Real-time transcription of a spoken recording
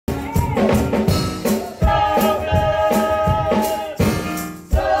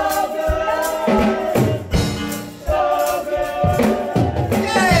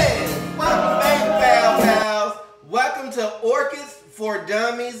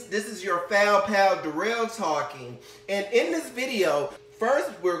Dummies. This is your foul pal Darrell talking. And in this video, first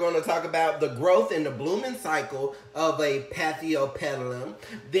we're going to talk about the growth and the blooming cycle of a Paphiopedilum.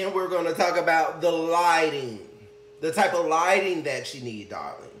 Then we're going to talk about the lighting, the type of lighting that you need,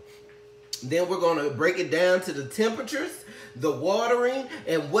 darling. Then we're going to break it down to the temperatures, the watering,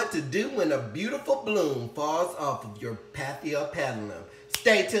 and what to do when a beautiful bloom falls off of your Paphiopedilum.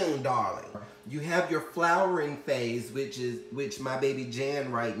 Stay tuned, darling. You have your flowering phase, which my baby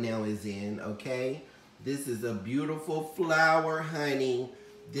Jan right now is in, okay? This is a beautiful flower, honey.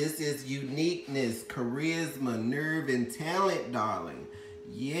 This is uniqueness, charisma, nerve, and talent, darling.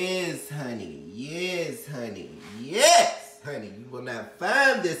 Yes, honey. Yes, honey. Yes, honey. You will not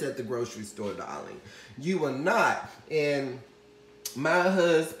find this at the grocery store, darling. You will not. And my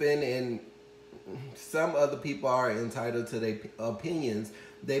husband and some other people are entitled to their opinions.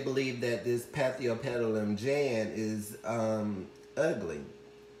 They believe that this Paphiopedilum Jan is ugly.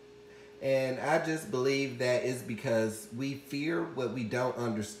 And I just believe that it's because we fear what we don't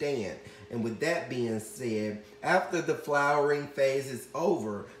understand. And with that being said, after the flowering phase is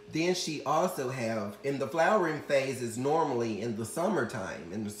over, then she also have, and the flowering phase is normally in the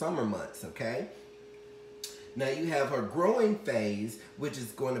summertime, in the summer months, okay? Now you have her growing phase, which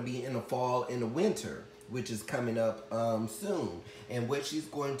is going to be in the fall and the winter, which is coming up soon. And what she's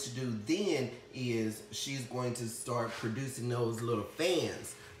going to do then is she's going to start producing those little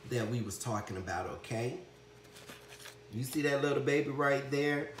fans that we was talking about, okay? You see that little baby right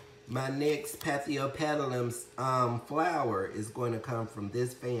there? My next Paphiopedilum's flower is going to come from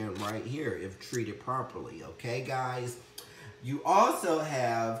this fan right here if treated properly, okay, guys? You also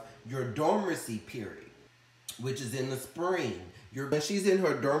have your dormancy period, which is in the spring. When she's in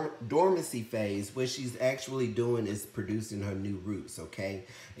her dormancy phase, what she's actually doing is producing her new roots, okay?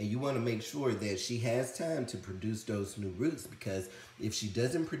 And you want to make sure that she has time to produce those new roots, because if she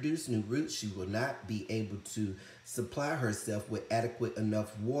doesn't produce new roots, she will not be able to supply herself with adequate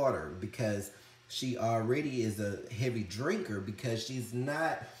enough water, because she already is a heavy drinker, because she's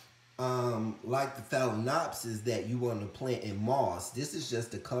not like the Phalaenopsis that you want to plant in moss. This is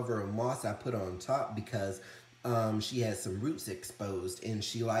just a cover of moss I put on top because she has some roots exposed and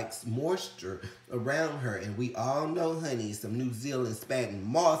she likes moisture around her. And we all know, honey, some New Zealand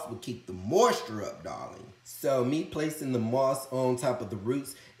sphagnum moss will keep the moisture up, darling. So me placing the moss on top of the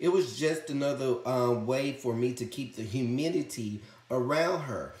roots, it was just another way for me to keep the humidity around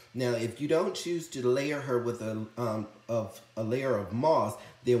her. Now, if you don't choose to layer her with a layer of moss,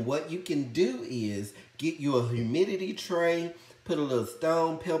 then what you can do is get you a humidity tray, put a little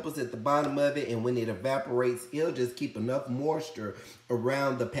stone pebbles at the bottom of it, and when it evaporates, it'll just keep enough moisture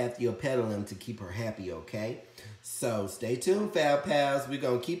around the Paphiopedilum to keep her happy, okay? So stay tuned, Foul Pals. We're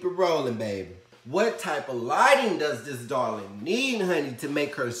going to keep it rolling, baby. What type of lighting does this darling need, honey, to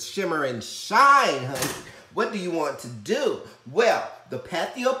make her shimmer and shine, honey? What do you want to do? Well, the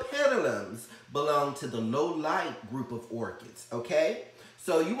Paphiopedilums belong to the low light group of orchids, okay?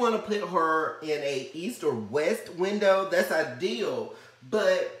 So you want to put her in a east or west window. That's ideal,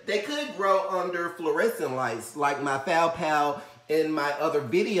 but they could grow under fluorescent lights, like my Foul Pal in my other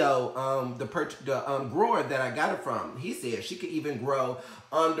video, the grower that I got it from. He said she could even grow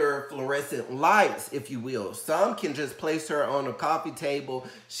under fluorescent lights, if you will. Some can just place her on a coffee table.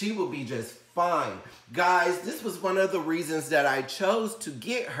 She will be just fine. Guys, this was one of the reasons that I chose to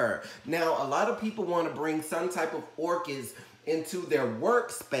get her. Now, a lot of people want to bring some type of orchids into their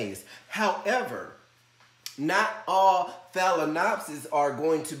workspace. However, not all Phalaenopsis are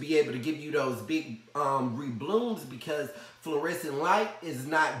going to be able to give you those big reblooms, because fluorescent light is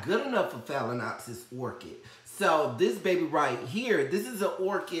not good enough for Phalaenopsis orchid. So this baby right here, this is an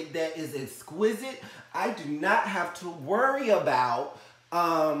orchid that is exquisite. I do not have to worry about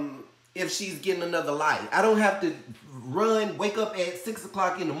if she's getting another light. I don't have to wake up at 6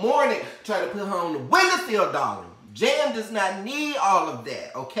 o'clock in the morning, try to put her on the windowsill, darling. Jan does not need all of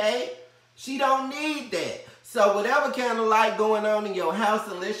that, okay? She don't need that. So whatever kind of light going on in your house,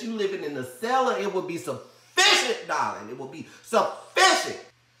 unless you living in the cellar, it will be sufficient, darling. It will be sufficient.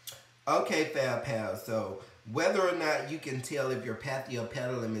 Okay, Foul Pal, so whether or not you can tell if your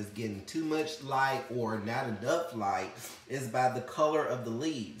Paphiopedilum is getting too much light or not enough light is by the color of the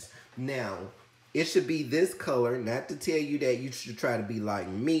leaves. Now, it should be this color, not to tell you that you should try to be like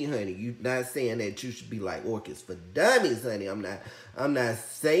me, honey. You're not saying that you should be like Orchids for Dummies, honey. I'm not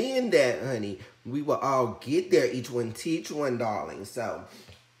saying that, honey. We will all get there, each one teach one, darling. So,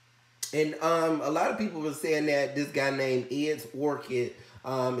 and a lot of people were saying that this guy named Ed's Orchid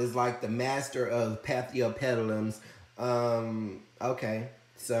is like the master of Paphiopedilums. Okay,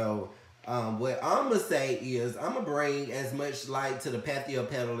 so What I'm going to say is I'm going to bring as much light to the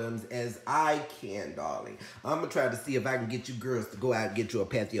Paphiopedilums as I can, darling. I'm going to try to see if I can get you girls to go out and get you a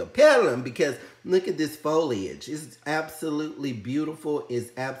Paphiopedilum, because look at this foliage. It's absolutely beautiful.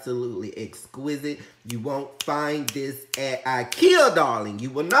 It's absolutely exquisite. You won't find this at IKEA, darling.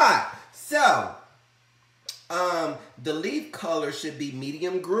 You will not. So, the leaf color should be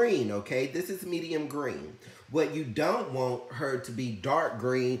medium green, okay? This is medium green. What you don't want her to be dark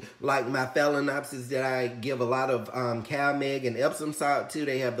green, like my Phalaenopsis that I give a lot of CalMeg and Epsom salt to.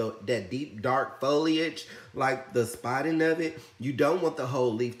 They have that deep dark foliage, like the spotting of it. You don't want the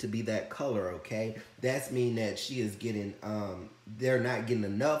whole leaf to be that color, okay? That's mean that she is getting, they're not getting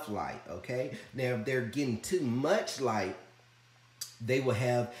enough light, okay? Now, if they're getting too much light, they will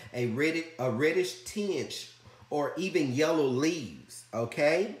have a reddish tinge or even yellow leaves,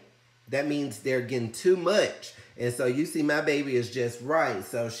 okay? That means they're getting too much. And so you see my baby is just right.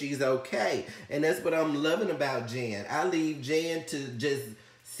 So she's okay. And that's what I'm loving about Jan. I leave Jan to just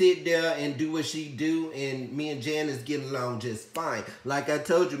sit there and do what she do. And me and Jan is getting along just fine. Like I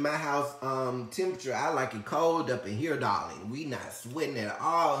told you, my house temperature, I like it cold up in here, darling. We not sweating at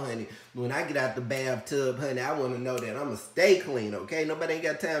all, honey. When I get out the bathtub, honey, I want to know that I'm going to stay clean, okay? Nobody ain't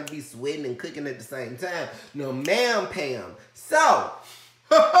got time to be sweating and cooking at the same time. No, ma'am, Pam. So...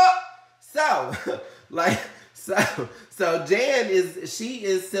 So Jan she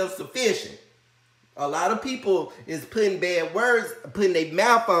is self-sufficient. A lot of people is putting bad words, putting their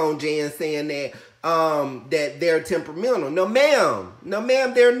mouth on Jan, saying that that they're temperamental. No, ma'am. No,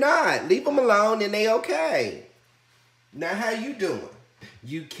 ma'am, they're not. Leave them alone and they okay. Now, how you doing?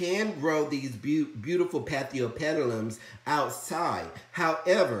 You can grow these beautiful Paphiopedilums outside.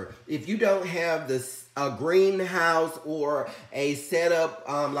 However, if you don't have a greenhouse or a setup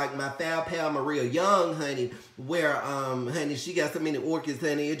like my foul pal Maria Young, honey, where honey, she got so many orchids,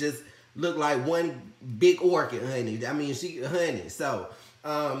 honey, it just looked like one big orchid, honey. I mean, honey. So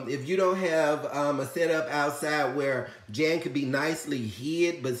if you don't have a setup outside where Jan could be nicely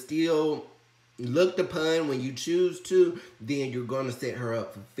hid but still looked upon when you choose to, then you're going to set her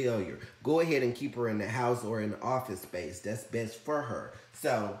up for failure. Go ahead and keep her in the house or in the office space. That's best for her.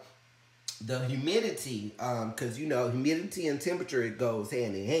 So the humidity, because you know, humidity and temperature, it goes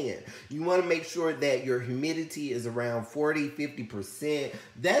hand in hand. You want to make sure that your humidity is around 40–50%.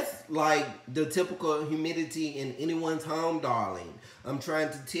 That's like the typical humidity in anyone's home, darling. I'm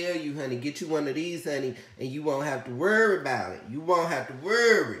trying to tell you, honey, get you one of these, honey, and you won't have to worry about it. You won't have to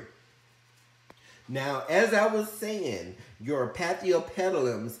worry. Now, as I was saying, your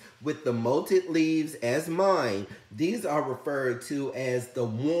Paphiopedilums with the molted leaves as mine, these are referred to as the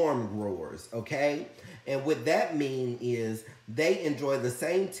warm growers, okay? And what that means is they enjoy the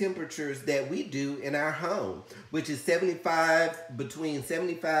same temperatures that we do in our home, which is between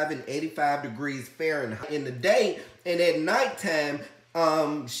 75 and 85 degrees Fahrenheit in the day, and at nighttime,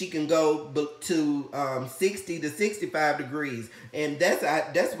 she can go to 60 to 65 degrees, and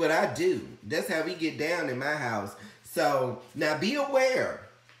that's what I do. That's how we get down in my house. So now be aware,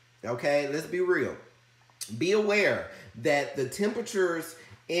 okay? Let's be real. Be aware that the temperatures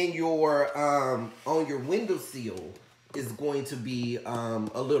in your on your windowsill is going to be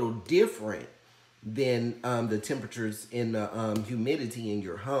a little different than the temperatures in the humidity in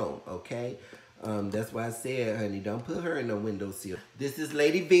your home, okay? That's why I said, honey, don't put her in the windowsill. This is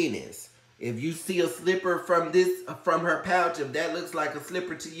Lady Venus. If you see a slipper from her pouch, if that looks like a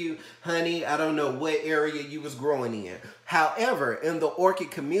slipper to you, honey, I don't know what area you was growing in. However, in the orchid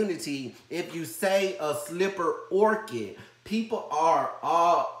community, if you say a slipper orchid, people are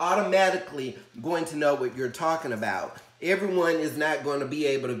all automatically going to know what you're talking about. Everyone is not going to be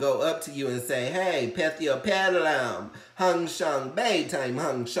able to go up to you and say, hey, Paphiopedilum, Hung Shung Bay Time,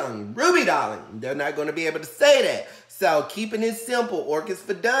 Hung Shung Ruby Darling. They're not going to be able to say that. So keeping it simple, Orchids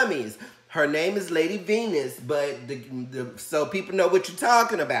for Dummies. Her name is Lady Venus, but so people know what you're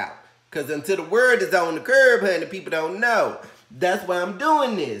talking about. Because until the word is on the curb, honey, people don't know. That's why I'm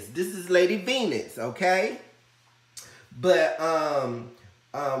doing this. This is Lady Venus, okay? But,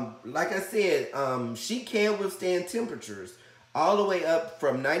 like I said, she can withstand temperatures all the way up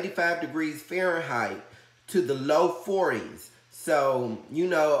from 95 degrees Fahrenheit to the low 40s. So, you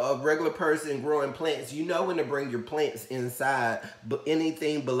know, a regular person growing plants, you know when to bring your plants inside, but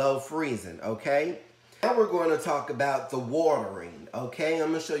anything below freezing, okay? Now we're going to talk about the watering, okay? I'm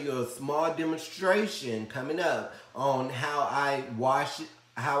going to show you a small demonstration coming up on how I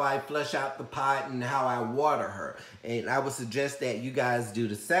how I flush out the pot and how I water her. And I would suggest that you guys do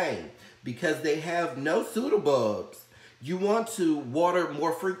the same. Because they have no pseudobulbs, you want to water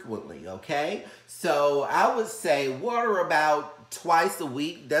more frequently, okay? So I would say water about twice a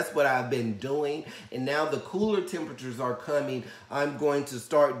week. That's what I've been doing. And now the cooler temperatures are coming. I'm going to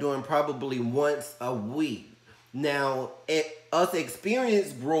start doing probably once a week. Now, us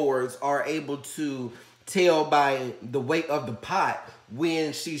experienced growers are able to tell by the weight of the pot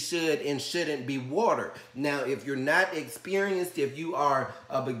when she should and shouldn't be watered. Now, if you're not experienced, if you are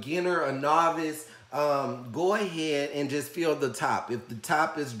a beginner, a novice, go ahead and just fill the top. If the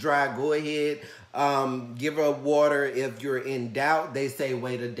top is dry, go ahead, give her water. If you're in doubt, they say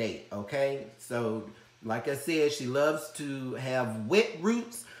wait a day, okay? So, like I said, she loves to have wet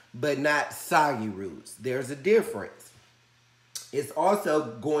roots, but not soggy roots. There's a difference. It's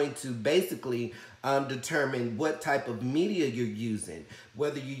also going to basically determine what type of media you're using,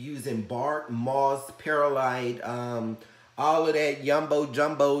 whether you're using bark, moss, perlite, all of that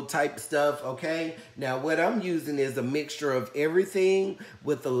jumbo type stuff, okay? Now, what I'm using is a mixture of everything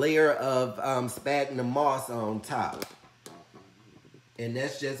with a layer of sphagnum moss on top. And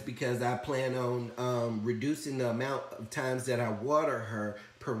that's just because I plan on reducing the amount of times that I water her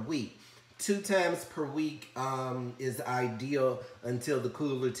per week. 2 times per week is ideal until the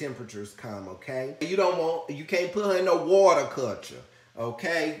cooler temperatures come, okay? You can't put her in a water culture,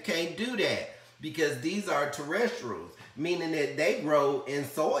 okay? You can't do that because these are terrestrials, meaning that they grow in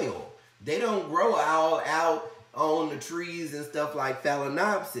soil. They don't grow all out on the trees and stuff like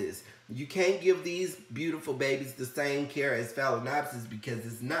Phalaenopsis. You can't give these beautiful babies the same care as Phalaenopsis because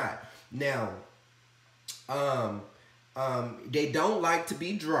it's not. Now, they don't like to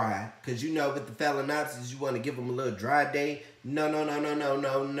be dry because you know with the Phalaenopsis you want to give them a little dry day. No.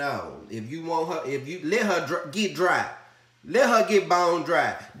 If you want her, if you let her get dry, let her get bone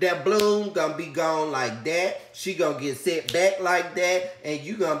dry. That bloom gonna be gone like that. She gonna get set back like that, and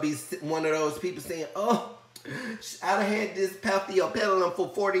you gonna be one of those people saying, "Oh, I've had this Paphiopedilum for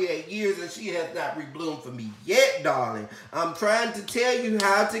 48 years and she has not rebloomed for me yet, darling." I'm trying to tell you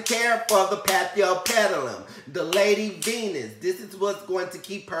how to care for the Paphiopedilum, the Lady Venus. This is what's going to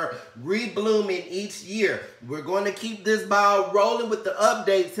keep her reblooming each year. We're going to keep this ball rolling with the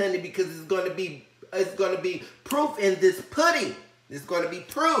updates, honey, because it's going to be proof in this pudding. It's going to be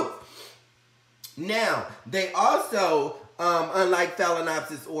proof. Now, they also, unlike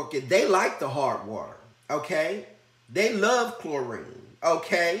Phalaenopsis orchid, they like the hard water. Okay? They love chlorine.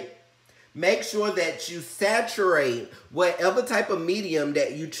 Okay? Make sure that you saturate whatever type of medium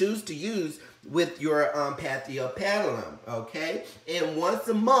that you choose to use with your Paphiopedilum. Okay? And once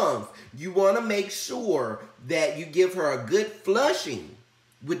a month, you want to make sure that you give her a good flushing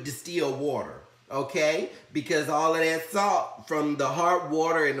with distilled water. Okay? Because all of that salt from the hard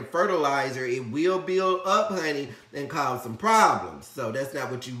water and the fertilizer, it will build up, honey, and cause some problems. So that's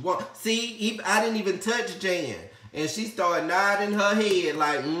not what you want. See, I didn't even touch Jan. And she started nodding her head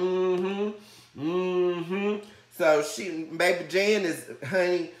like, So baby Jan is,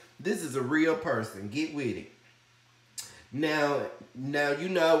 honey, this is a real person. Get with it. Now you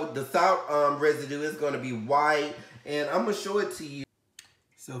know the salt residue is going to be white. And I'm going to show it to you.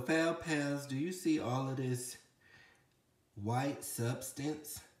 So, Fal Pals, do you see all of this white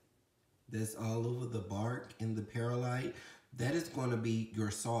substance that's all over the bark and the perlite? That is going to be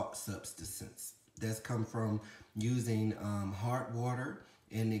your salt substance. That's come from using hard water,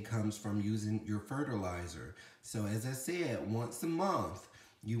 and it comes from using your fertilizer. So, as I said, once a month,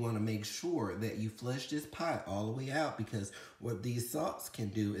 you want to make sure that you flush this pot all the way out, because what these salts can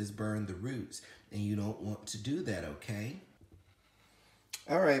do is burn the roots, and you don't want to do that, okay?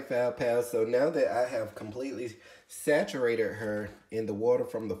 All right, Fal Pals, so now that I have completely saturated her in the water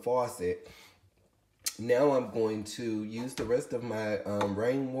from the faucet, now I'm going to use the rest of my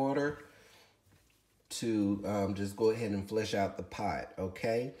rainwater to just go ahead and flush out the pot,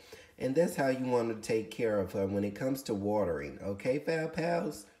 okay? And that's how you want to take care of her when it comes to watering, okay, Fal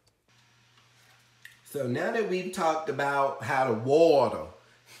Pals? So now that we've talked about how to water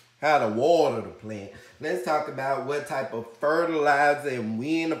the plant, let's talk about what type of fertilizer and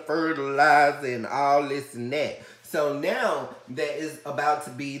when to fertilize and all this and that. So now that is about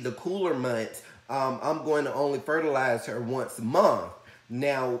to be the cooler months, I'm going to only fertilize her once a month.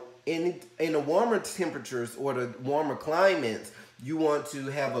 Now, in the warmer temperatures or the warmer climates, you want to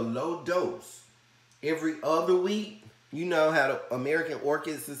have a low dose every other week. You know how the American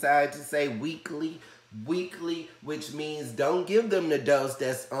Orchid Society say weekly, which means don't give them the dose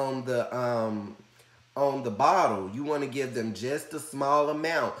that's on the bottle. You want to give them just a small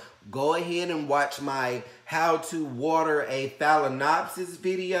amount. Go ahead and watch my how to water a Phalaenopsis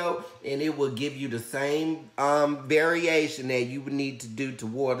video, and it will give you the same variation that you would need to do to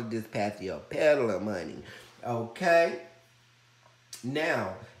water this Paphiopedilum, honey. Okay?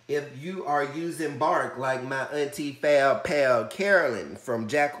 Now, if you are using bark like my auntie Fab Pal Carolyn from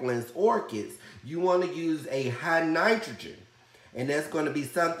Jacqueline's Orchids, you want to use a high nitrogen. And that's going to be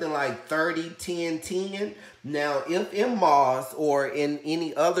something like 30-10-10. Now, if in moss or in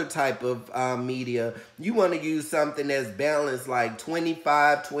any other type of media, you want to use something that's balanced like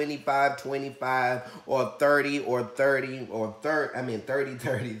 25-25-25 or 30 or 30 or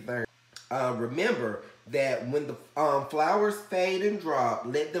 30-30-30. Remember that when the flowers fade and drop,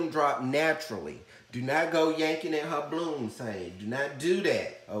 let them drop naturally. Do not go yanking at her blooms, honey. Do not do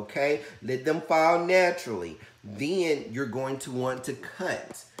that, okay? Let them fall naturally. Then you're going to want to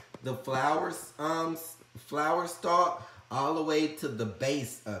cut the flower stalk all the way to the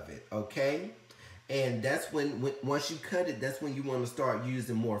base of it, okay? And that's when once you cut it, that's when you want to start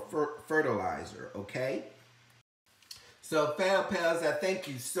using more fertilizer, okay? So, Fab Pals, I thank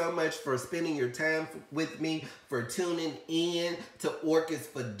you so much for spending your time with me, for tuning in to Orchids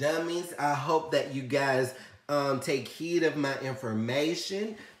for Dummies. I hope that you guys take heed of my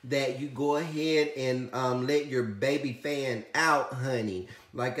information, that you go ahead and let your baby fan out, honey.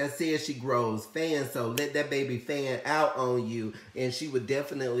 Like I said, she grows fans, so let that baby fan out on you, and she would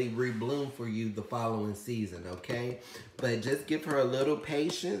definitely rebloom for you the following season, okay? But just give her a little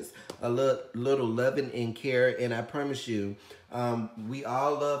patience, a little loving and care, and I promise you, we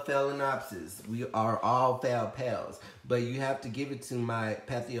all love Phalaenopsis. We are all Fab Pals, but you have to give it to my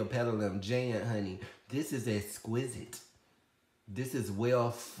Paphiopedilum giant, honey. This is exquisite. This is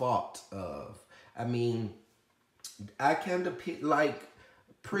well thought of. I mean, I kind of like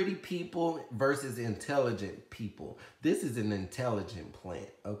pretty people versus intelligent people. This is an intelligent plant,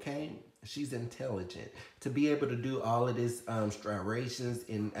 okay? She's intelligent. To be able to do all of this striations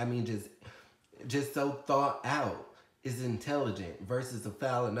and, I mean, just so thought out is intelligent versus a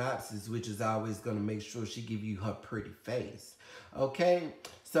Phalaenopsis, which is always going to make sure she give you her pretty face, okay?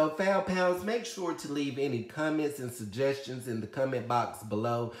 So, Fab Pals, make sure to leave any comments and suggestions in the comment box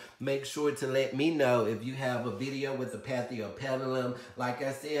below. Make sure to let me know if you have a video with the Paphiopedilum. Like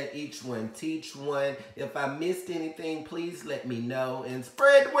I said, each one teach one. If I missed anything, please let me know. And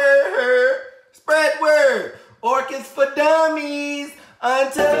spread word! Spread word! Orchids for Dummies!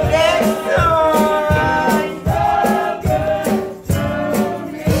 Until next time!